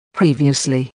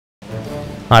Previously.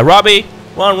 Hi, Robbie.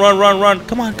 Run, run, run, run.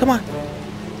 Come on, come on.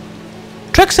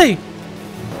 Trixie.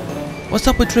 What's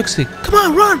up with Trixie? Come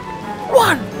on, run.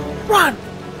 Run, run.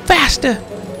 Faster.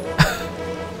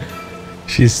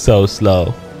 She's so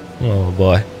slow. Oh,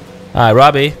 boy. All right,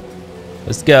 Robbie.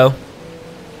 Let's go.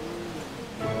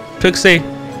 Trixie.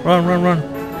 Run, run, run.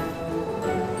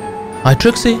 All right,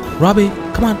 Trixie. Robbie.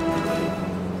 Come on.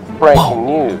 Breaking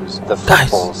news, the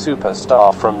football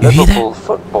superstar from Liverpool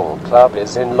Football Club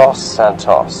is in Los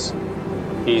Santos.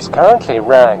 He's currently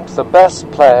ranked the best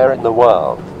player in the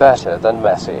world, better than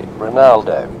Messi,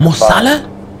 Ronaldo. Mo Salah?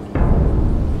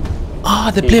 Ah,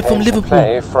 the player from Liverpool.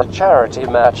 Play for a charity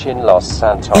match in Los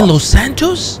Santos. In Los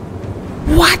Santos?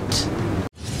 What?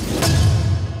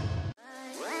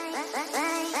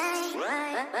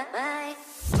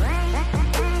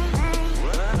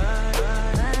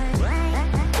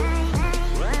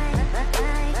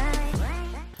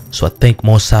 So I think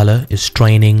Mo Salah is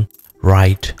training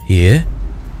right here.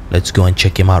 Let's go and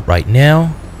check him out right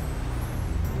now.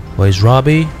 Where's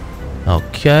Robbie?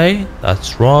 Okay,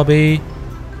 that's Robbie.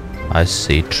 I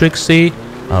see Trixie.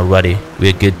 Alrighty,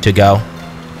 we're good to go.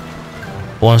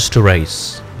 Wants to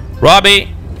race.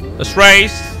 Robbie, let's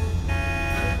race.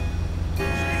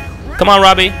 Come on,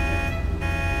 Robbie.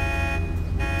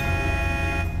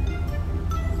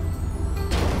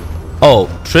 Oh,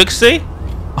 Trixie?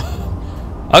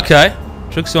 Okay,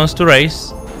 Trixie wants to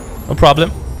race. No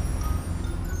problem.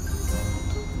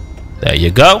 There you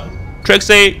go.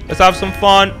 Trixie, let's have some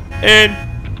fun. In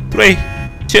 3,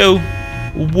 2,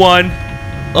 1.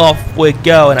 Off we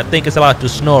go. And I think it's about to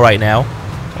snow right now.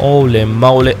 Holy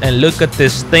moly. And look at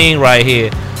this thing right here.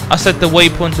 I set the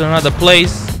waypoint to another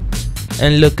place.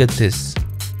 And look at this.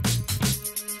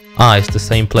 Ah, it's the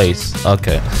same place.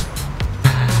 Okay.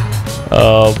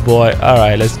 Oh boy.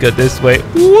 Alright, let's go this way.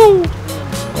 Woo!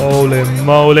 Holy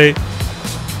moly.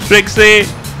 Trixie.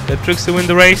 Did Trixie win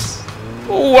the race?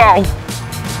 Wow.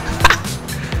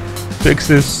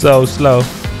 Trixie is so slow.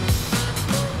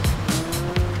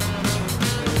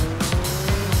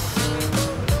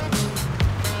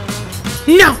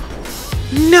 No.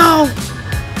 No.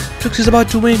 Trixie's about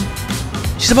to win.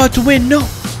 She's about to win. No.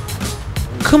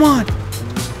 Come on.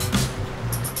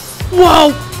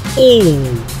 Whoa.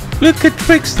 Oh. Look at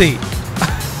Trixie.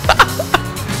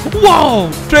 Whoa,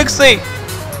 Trixie!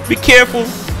 Be careful.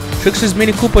 Trixie's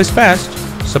Mini Cooper is fast,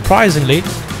 surprisingly.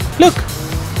 Look!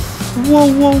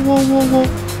 Whoa, whoa, whoa, whoa,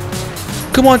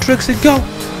 whoa. Come on, Trixie, go!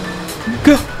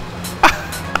 Go!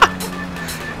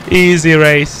 Easy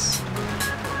race.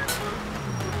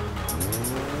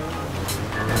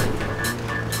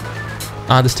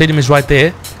 The stadium is right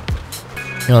there.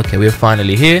 Okay, we're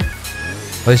finally here.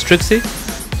 Where's Trixie?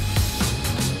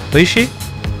 Where is she?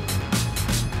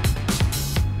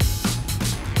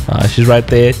 She's right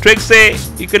there. Trixie,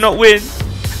 you cannot win.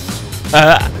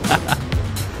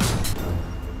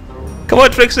 Come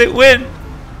on, Trixie, win.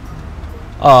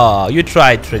 Oh, you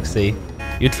tried, Trixie.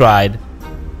 You tried.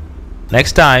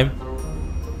 Next time.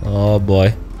 Oh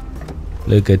boy.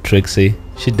 Look at Trixie.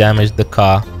 She damaged the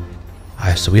car.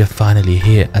 Alright, so we are finally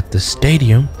here at the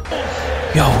stadium.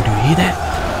 Yo, do you hear that?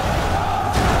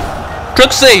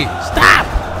 Trixie, stop!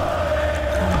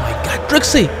 Oh my god,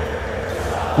 Trixie.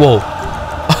 Whoa.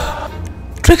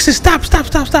 Trixie, stop, stop,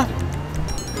 stop, stop.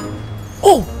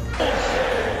 Oh.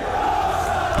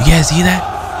 You guys hear that?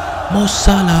 Mo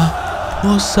Salah.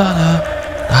 Mo Salah.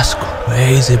 That's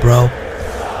crazy, bro.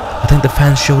 I think the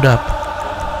fans showed up.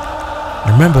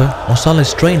 Remember, Mo Salah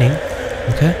is training.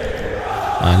 Okay.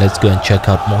 Let's go and check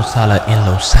out Mo Salah in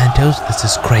Los Santos. This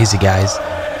is crazy, guys.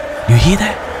 You hear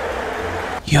that?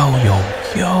 Yo, yo,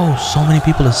 yo. So many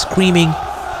people are screaming.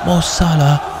 Mo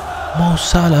Salah. Mo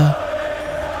Salah.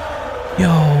 Yo.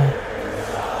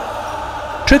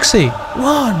 Trixie,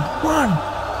 run, run.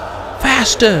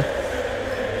 Faster.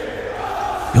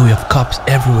 Yo, we have cops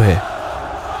everywhere.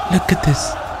 Look at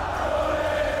this.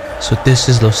 So this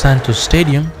is Los Santos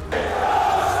Stadium.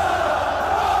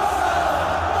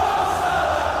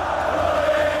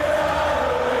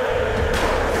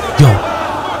 Yo.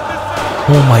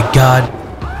 Oh my god.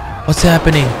 What's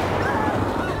happening?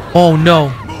 Oh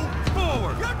no.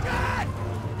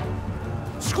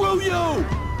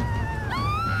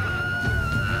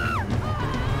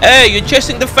 Hey, you're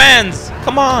chasing the fans!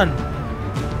 Come on!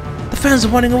 The fans are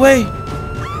running away!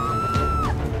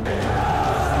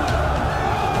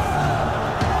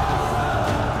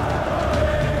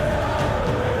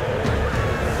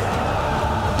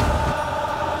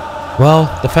 Well,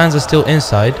 the fans are still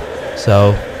inside,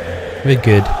 so we're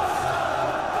good.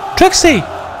 Trixie!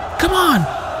 Come on!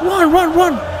 Run, run,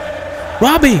 run!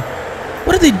 Robbie!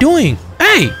 What are they doing?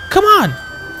 Hey, come on!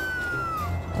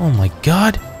 Oh my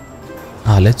God.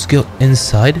 Let's go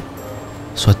inside.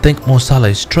 So I think Mo Salah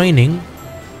is training.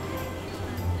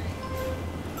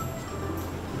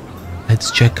 Let's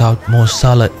check out Mo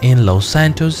Salah in Los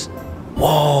Santos.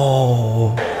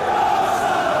 Whoa.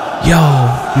 Yo,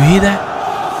 you hear that?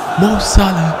 Mo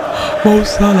Salah. Mo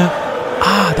Salah.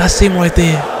 That's him right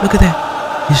there. Look at that.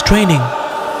 He's training.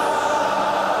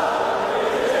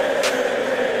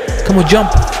 Come on,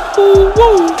 jump. Woo,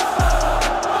 woo.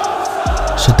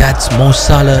 So that's Mo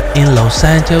Salah in Los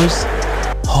Santos.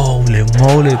 Holy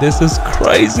moly, this is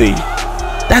crazy.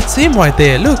 That's him right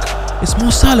there. Look, it's Mo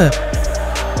Salah.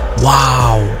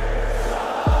 Wow.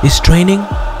 He's training.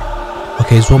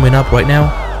 Okay, he's warming up right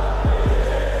now.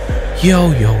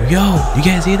 Yo, yo, yo. You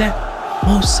guys hear that?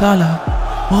 Mo Salah.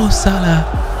 Mo Salah.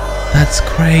 That's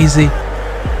crazy.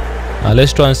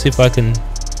 Let's try and see if I can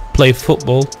play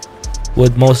football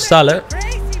with Mo Salah.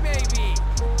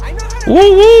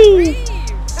 Woo woo.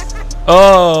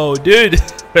 Oh, dude.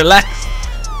 Relax.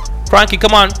 Frankie,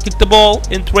 come on. Kick the ball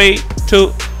in 3,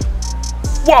 2.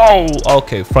 Whoa.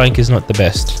 Okay, Frankie's not the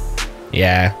best.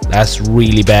 Yeah, that's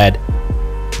really bad.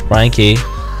 Frankie,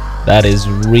 that is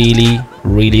really,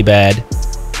 really bad.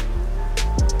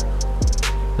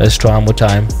 Let's try one more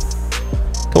time.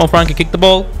 Come on, Frankie, kick the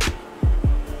ball.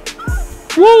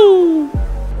 Woo!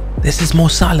 This is Mo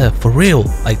Salah for real.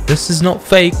 Like, this is not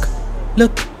fake.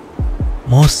 Look,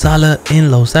 Mo Salah in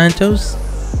Los Santos.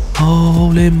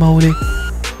 Holy moly.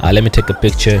 Let me take a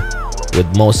picture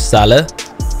with Mo Salah.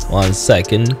 1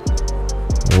 second.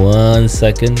 1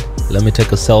 second. Let me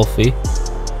take a selfie.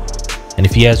 And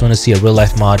if you guys want to see a real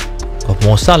life mod of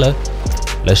Mo Salah,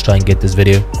 let's try and get this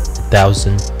video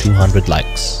 1,200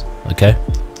 likes. Okay.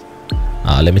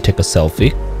 Let me take a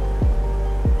selfie.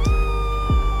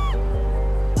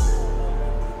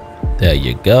 There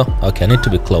you go. Okay, I need to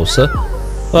be closer.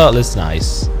 Well, it's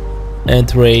nice. And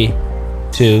 3,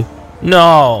 2.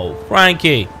 No,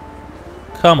 Frankie.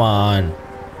 Come on.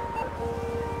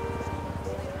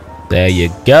 There you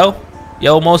go.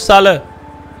 Yo, Mo Salah.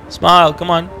 Smile. Come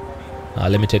on.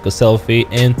 Let me take a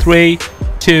selfie. In 3,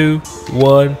 2,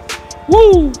 1.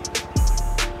 Woo.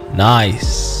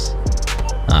 Nice.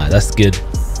 That's good.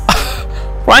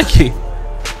 Frankie.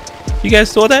 You guys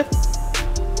saw that?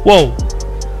 Whoa.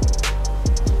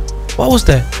 What was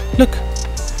that? Look.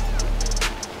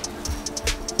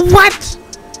 What?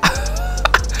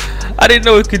 I didn't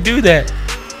know it could do that.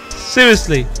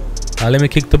 Seriously. Let me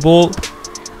kick the ball.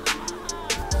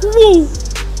 Woo.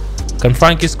 Can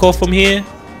Frankie score from here?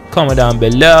 Comment down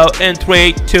below. In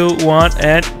 3, 2, 1,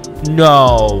 and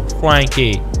no,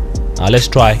 Frankie. Let's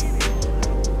try.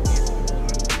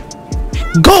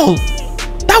 Goal!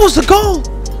 That was a goal!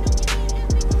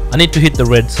 I need to hit the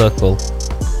red circle.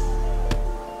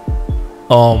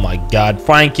 Oh my God,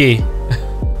 Frankie.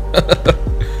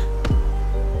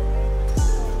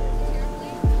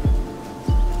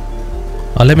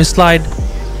 Let me slide.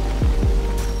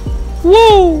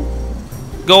 Woo!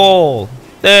 Goal.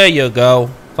 There you go.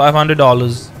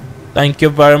 $500. Thank you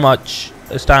very much.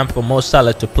 It's time for Mo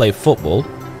Salah to play football.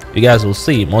 You guys will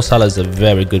see Mo Salah is a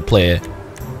very good player.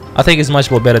 I think he's much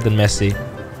more better than Messi.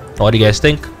 What do you guys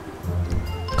think?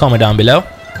 Comment down below.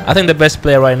 I think the best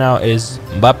player right now is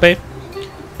Mbappe,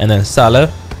 and then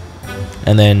Salah,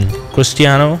 and then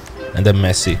Cristiano, and then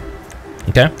Messi.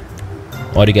 Okay?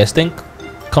 What do you guys think?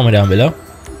 Comment down below.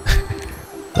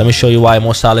 Let me show you why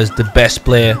Mo Salah is the best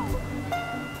player.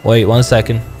 Wait 1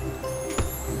 second.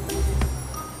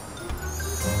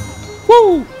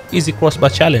 Woo! Easy crossbar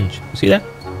challenge. You see that?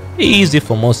 Easy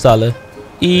for Mo Salah.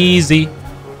 Easy.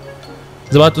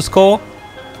 He's about to score.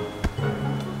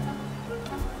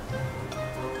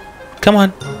 Come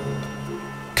on.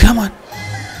 Come on.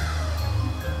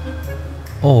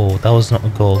 Oh, that was not a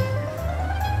goal.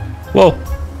 Whoa.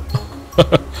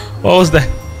 What was that?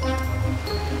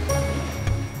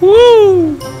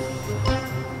 Woo!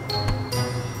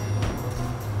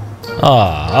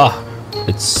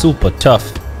 It's super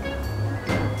tough.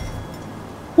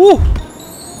 Woo!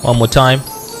 One more time.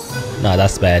 Nah,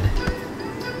 that's bad.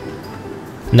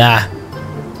 Nah.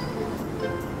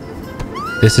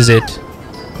 This is it.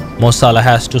 Mo Salah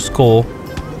has to score.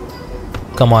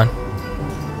 Come on.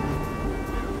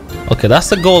 Okay,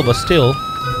 that's a goal, but still,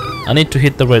 I need to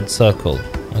hit the red circle.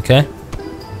 Okay.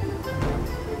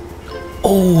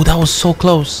 Oh, that was so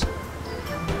close.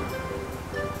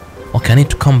 Okay, I need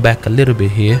to come back a little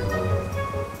bit here.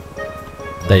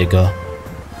 There you go.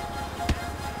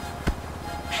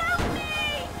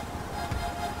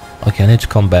 Okay, I need to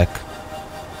come back.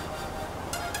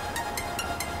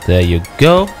 There you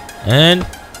go. And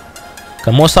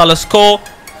can Mo Salah score?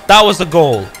 That was a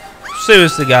goal.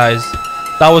 Seriously, guys.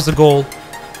 That was a goal.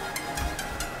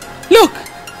 Look,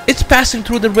 it's passing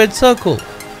through the red circle.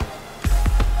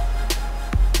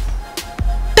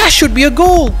 That should be a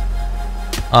goal.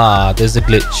 Ah, there's a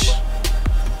glitch.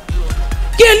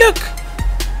 Yeah, look.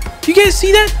 You guys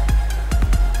see that?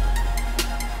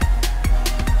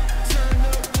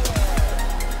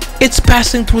 It's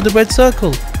passing through the red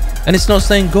circle and it's not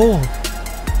saying goal.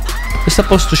 It's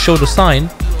supposed to show the sign.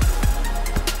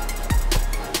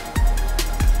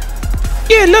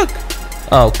 Yeah, look.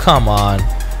 Oh, come on.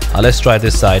 Let's try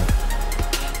this side.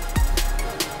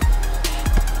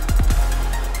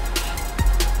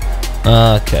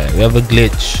 Okay, we have a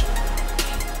glitch.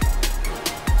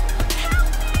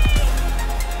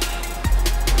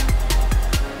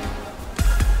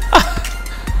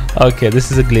 Okay,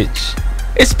 this is a glitch.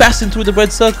 It's passing through the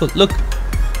red circle. Look.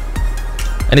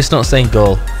 And it's not saying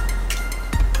goal.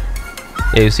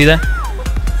 Yeah, you see that?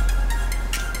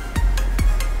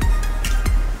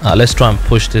 Let's try and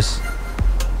push this.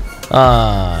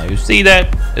 You see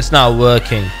that? It's not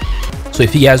working. So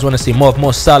if you guys want to see more of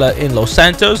Mo Salah in Los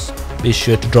Santos, be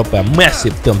sure to drop a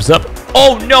massive thumbs up.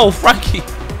 Oh no, Frankie.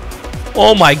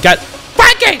 Oh my god.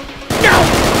 Frankie! No!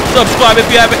 Subscribe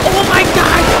if you haven't. Oh my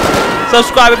god!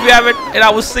 Subscribe if you haven't. And I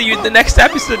will see you in the next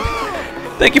episode.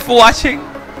 Thank you for watching.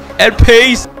 And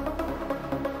peace.